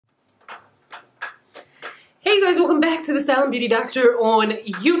welcome back to the Silent Beauty Doctor on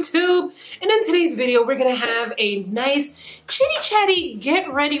YouTube. And in today's video, we're gonna have a nice chitty chatty get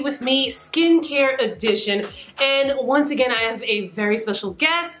ready with me skincare edition. And once again, I have a very special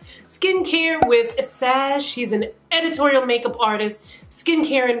guest, skincare with Sash. She's an editorial makeup artist,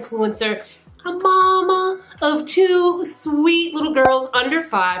 skincare influencer, a mama of two sweet little girls under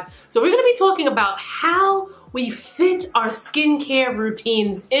 5. So we're gonna be talking about how we fit our skincare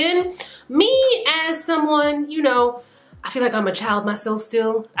routines in. Me as someone, you know, I feel like I'm a child myself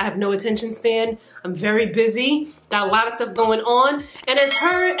still. I have no attention span. I'm very busy, got a lot of stuff going on. And as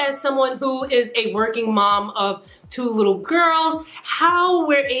her, as someone who is a working mom of 2 little girls, how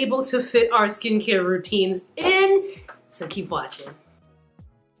we're able to fit our skincare routines in. So keep watching.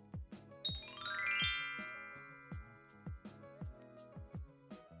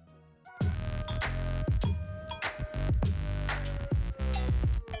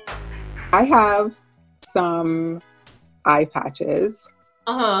 I have some eye patches.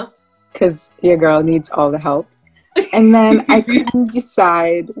 Because your girl needs all the help. And then I couldn't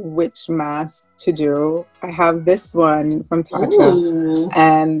decide which mask to do. I have this one from TATCHA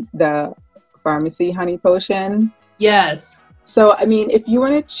and the Pharmacy Honey Potion. Yes. So, I mean, if you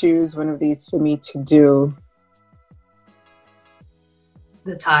want to choose one of these for me to do.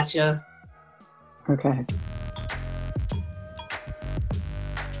 The TATCHA. Okay.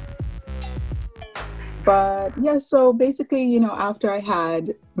 But yeah, so basically, you know, after I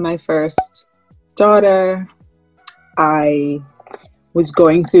had my first daughter, I was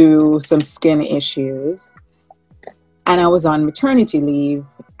going through some skin issues and I was on maternity leave.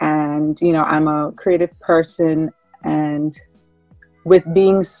 And, you know, I'm a creative person, and with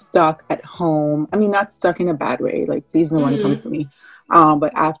being stuck at home, I mean, not stuck in a bad way, like please no one come for me.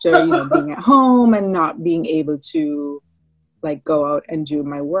 But after, you know, being at home and not being able to like go out and do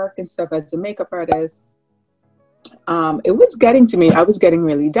my work and stuff as a makeup artist, it was getting to me. I was getting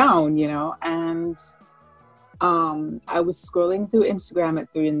really down, you know, and I was scrolling through Instagram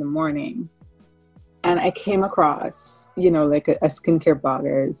at 3 in the morning and I came across, you know, like a skincare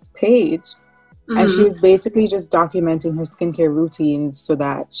blogger's page. And she was basically just documenting her skincare routines so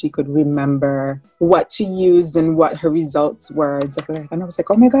that she could remember what she used and what her results were and stuff like that. And I was like,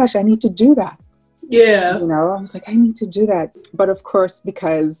 oh my gosh, I need to do that. Yeah. You know, I was like, I need to do that. But of course,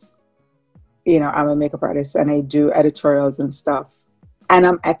 because, you know, I'm a makeup artist and I do editorials and stuff, and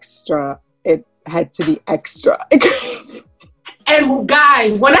I'm extra, it had to be extra. And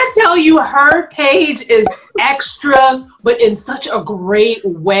guys, when I tell you her page is extra, but in such a great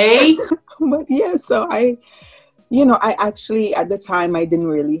way. But yeah, so I actually, at the time, I didn't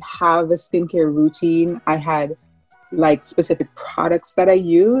really have a skincare routine. I had like specific products that I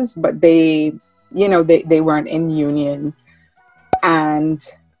use, but they, you know, they weren't in union. And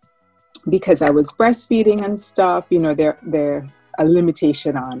because I was breastfeeding and stuff, you know, there's a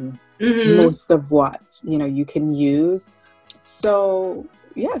limitation on most of what, you know, you can use. So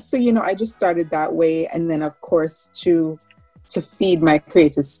yeah, so, you know, I just started that way. And then of course to feed my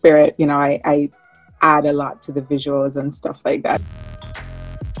creative spirit, you know, I add a lot to the visuals and stuff like that.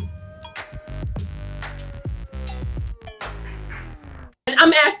 And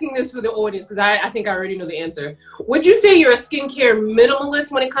I'm asking this for the audience because I think I already know the answer. Would you say you're a skincare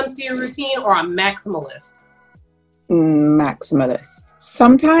minimalist when it comes to your routine, or a maximalist? Maximalist.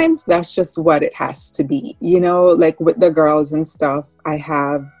 Sometimes that's just what it has to be. You know, like with the girls and stuff, I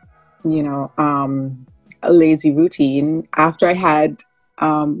have, you know, a lazy routine. After I had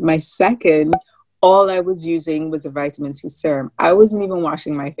my second, all I was using was a vitamin C serum. I wasn't even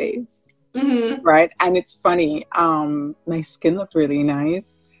washing my face. Right? And it's funny, my skin looked really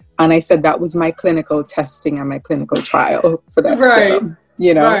nice. And I said that was my clinical testing and my clinical trial for that serum,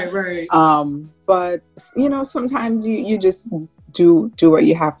 you know? Right. But, you know, sometimes you just do what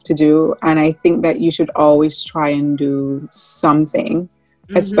you have to do. And I think that you should always try and do something,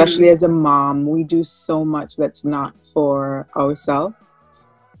 especially as a mom. We do so much that's not for ourselves.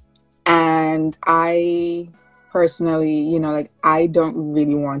 And I personally, you know, like I don't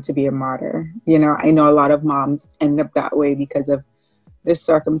really want to be a martyr. You know, I know a lot of moms end up that way because of the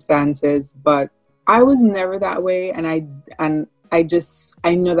circumstances, but I was never that way. And I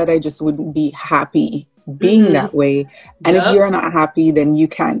know that I just wouldn't be happy being that way. And if you're not happy, then you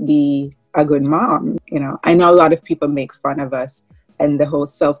can't be a good mom. You know, I know a lot of people make fun of us and the whole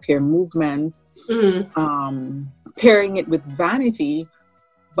self-care movement, pairing it with vanity,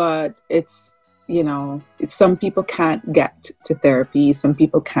 but it's, you know, some people can't get to therapy. Some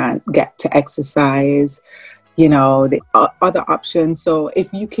people can't get to exercise, you know, the other options. So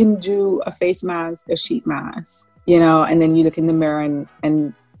if you can do a face mask, a sheet mask, you know, and then you look in the mirror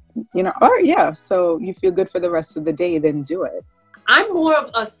and you know, or yeah, so you feel good for the rest of the day, then do it. I'm more of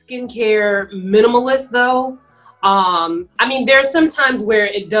a skincare minimalist though. I mean, there's some times where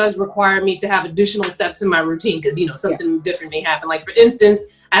it does require me to have additional steps in my routine because, you know, something different may happen. Like, for instance,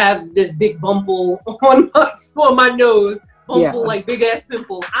 I have this big bumple on my nose, like big ass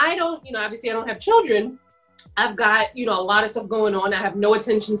pimple. I don't, you know, obviously I don't have children. I've got, you know, a lot of stuff going on. I have no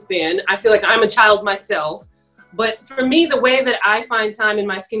attention span. I feel like I'm a child myself. But for me, the way that I find time in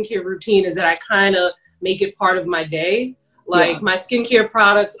my skincare routine is that I kind of make it part of my day. Like, my skincare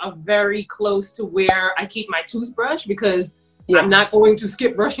products are very close to where I keep my toothbrush because I'm not going to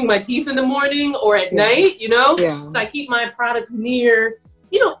skip brushing my teeth in the morning or at night, you know? So I keep my products near,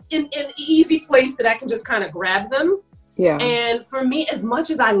 you know, in an easy place that I can just kind of grab them. And for me, as much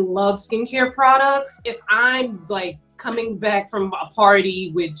as I love skincare products, if I'm like coming back from a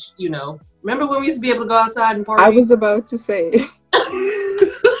party, which, you know, remember when we used to be able to go outside and party? I was about to say.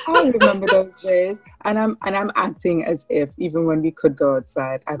 I remember those days, and I'm acting as if even when we could go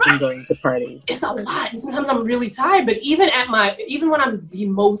outside, I've been going to parties. It's a lot, and sometimes I'm really tired. But even when I'm the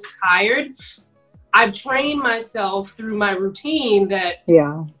most tired, I've trained myself through my routine that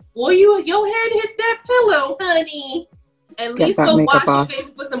boy, your head hits that pillow, honey. At least go wash your face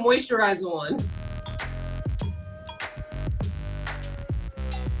and put some moisturizer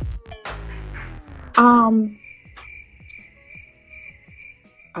on.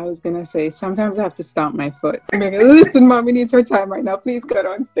 I was gonna say, sometimes I have to stomp my foot. I'm like, listen, mommy needs her time right now. Please go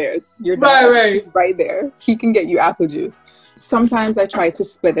downstairs. You're right there. He can get you apple juice. Sometimes I try to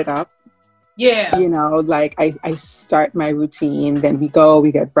split it up. You know, like I start my routine, then we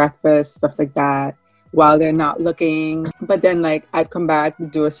get breakfast, stuff like that, while they're not looking. But then, like, I'd come back,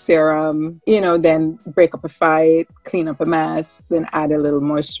 do a serum, you know, then break up a fight, clean up a mess, then add a little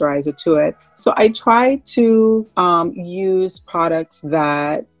moisturizer to it. So I try to use products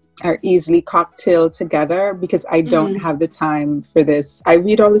that are easily cocktailed together because I don't have the time for this. I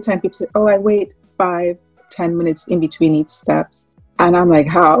read all the time, people say, oh, I wait 5-10 minutes in between each steps. And I'm like,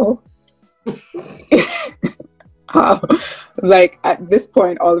 how? Like, at this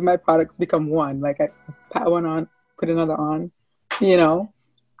point, all of my products become one. Like, I pat one on, put another on, you know.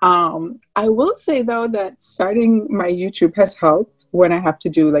 I will say though that starting my YouTube has helped when I have to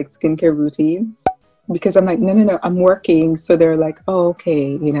do like skincare routines, because I'm like, no, I'm working. So they're like, oh,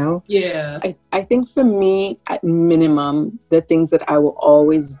 okay, you know. I think for me, at minimum, the things that I will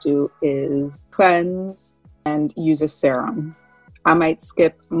always do is cleanse and use a serum. I might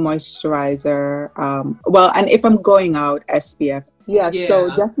skip moisturizer. Well, and if I'm going out, SPF.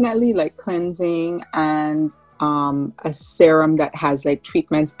 So definitely like cleansing and a serum that has like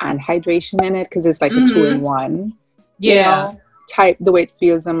treatments and hydration in it, because it's like a 2-in-1. You know, type the way it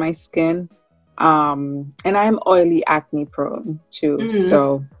feels on my skin. And I'm oily, acne prone too.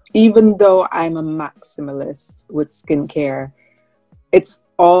 So even though I'm a maximalist with skincare, it's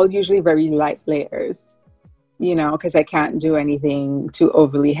all usually very light layers. You know, because I can't do anything too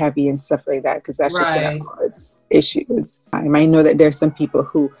overly heavy and stuff like that, because that's just going to cause issues. I know that there's some people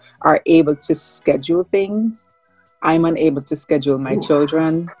who are able to schedule things. I'm unable to schedule my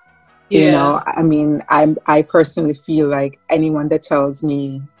children. You know, I mean, I personally feel like anyone that tells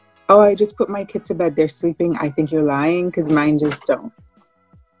me, oh, I just put my kid to bed, they're sleeping, I think you're lying, because mine just don't.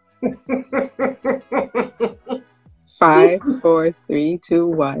 5, 4, 3, 2,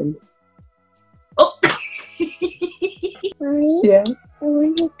 1. Oh. Mommy, yes. I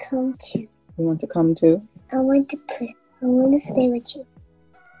want to come too. You want to come too? I want to stay with you.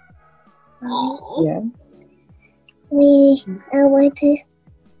 Mommy, yes. I want to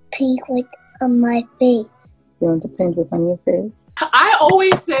paint on my face. You want to paint with on your face? I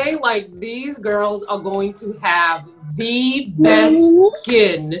always say, like, these girls are going to have the best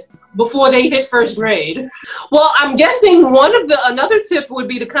skin before they hit first grade. Well, I'm guessing another tip would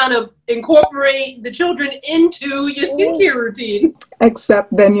be to kind of incorporate the children into your skincare routine.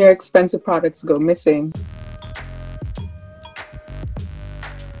 Except then your expensive products go missing.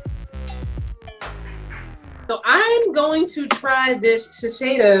 So I'm going to try this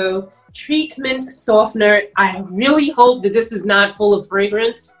Shiseido treatment softener. I really hope that this is not full of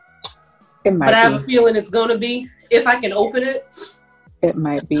fragrance. It might but I have a feeling it's going to be, if I can open it. It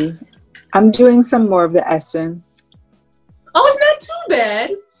might be. I'm doing some more of the essence. Oh, it's not too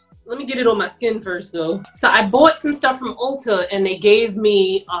bad. Let me get it on my skin first, though. So I bought some stuff from Ulta, and they gave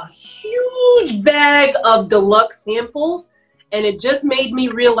me a huge bag of deluxe samples, and it just made me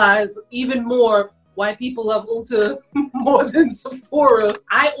realize even more why people love Ulta more than Sephora.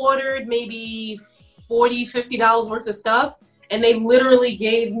 I ordered maybe $40, $50 worth of stuff, and they literally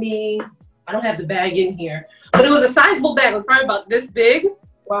gave me, I don't have the bag in here, but it was a sizable bag. It was probably about this big.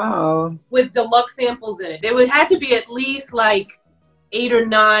 Wow. with deluxe samples in it. There would have to be at least like 8 or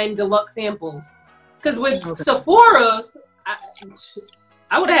 9 deluxe samples. Because with Sephora,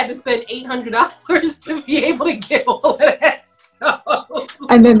 I would have had to spend $800 to be able to get all of that stuff.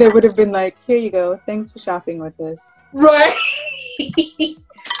 And then they would have been like, here you go. Thanks for shopping with us. Right.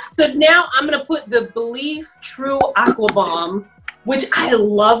 So now I'm going to put the Belief True Aqua Bomb, which I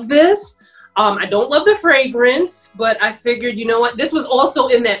love this. I don't love the fragrance, but I figured, you know what? This was also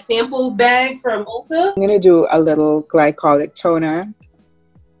in that sample bag from Ulta. I'm going to do a little glycolic toner.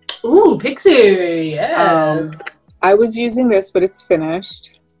 Ooh, Pixie, yeah. I was using this, but it's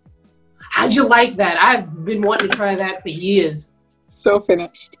finished. How'd you like that? I've been wanting to try that for years. So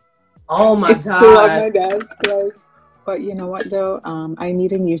finished. Oh my God. It's still on my desk. Like, but you know what though? I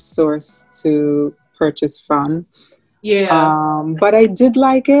need a new source to purchase from. Yeah. But I did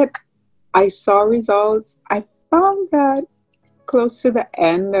like it. I saw results. I found that close to the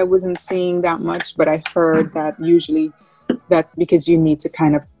end, I wasn't seeing that much, but I heard that usually that's because you need to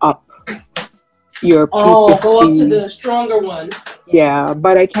kind of up your P50. Oh, go up to the stronger one. Yeah,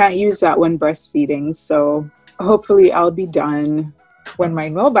 but I can't use that when breastfeeding. So hopefully I'll be done when my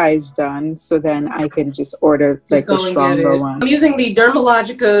Mobi is done. So then I can just order like the stronger one. I'm using the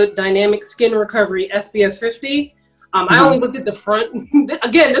BIOLOGIQUE Dynamic Skin Recovery SPF 50. I only looked at the front.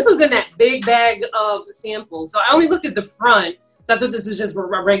 Again, this was in that big bag of samples. So I only looked at the front. So I thought this was just a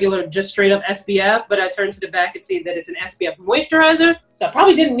regular, just straight up SPF, but I turned to the back and see that it's an SPF moisturizer. So I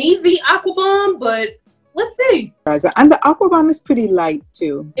probably didn't need the Aqua Bomb, but let's see. And the Aqua Bomb is pretty light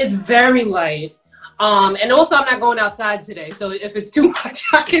too. It's very light. And also I'm not going outside today. So if it's too much,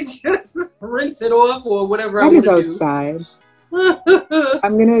 I can just rinse it off or whatever I want to do. That is outside.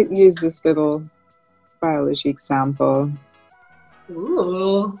 I'm going to use this little BIOLOGIQUE sample.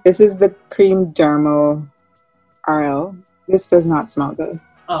 Ooh. This is the Cream Dermo RL. This does not smell good.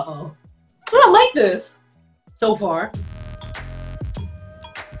 Uh-oh. I like this so far.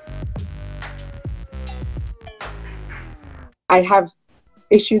 I have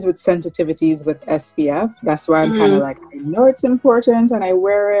issues with sensitivities with SPF. That's why I'm kind of like, I know it's important and I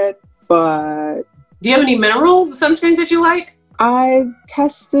wear it, but... Do you have any mineral sunscreens that you like? I've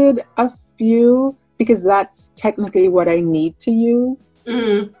tested a few because that's technically what I need to use.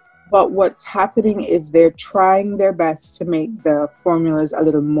 But what's happening is they're trying their best to make the formulas a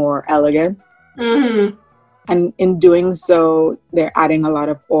little more elegant. And in doing so, they're adding a lot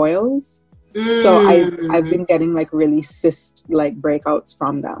of oils. So I've been getting like really cyst-like breakouts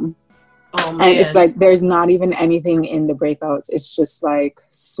from them. Oh, man. And it's like there's not even anything in the breakouts. It's just like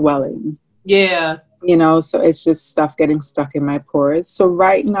swelling. Yeah. You know, so it's just stuff getting stuck in my pores. So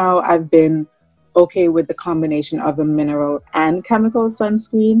right now I've been okay with the combination of a mineral and chemical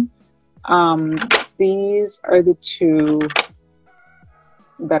sunscreen. These are the two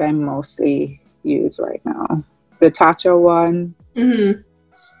that I mostly use right now. The TATCHA one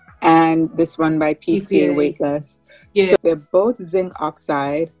and this one by PCA Weightless. Yeah. So they're both zinc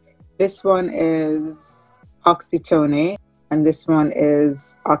oxide. This one is oxytone and this one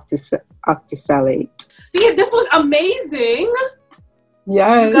is octisalate. So yeah, this was amazing.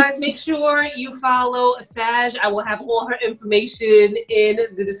 Yes. You guys make sure you follow Saj. I will have all her information in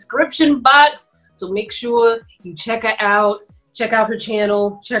the description box. So make sure you check her out. Check out her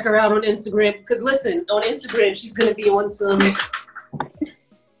channel. Check her out on Instagram. Because listen, on Instagram, she's going to be on some...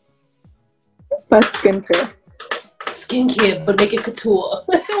 That's skincare. Skincare, but make it couture.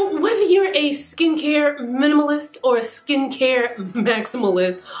 So whether you're a skincare minimalist or a skincare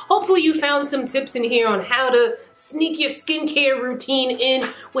maximalist, hopefully you found some tips in here on how to sneak your skincare routine in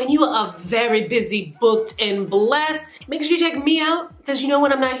when you are very busy, booked, and blessed. Make sure you check me out, because you know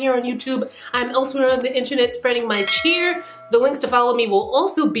when I'm not here on YouTube, I'm elsewhere on the internet spreading my cheer. The links to follow me will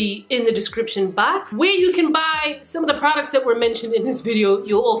also be in the description box. Where you can buy some of the products that were mentioned in this video,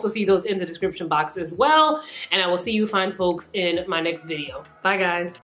 you'll also see those in the description box as well. And I will see you fine folks in my next video. Bye guys.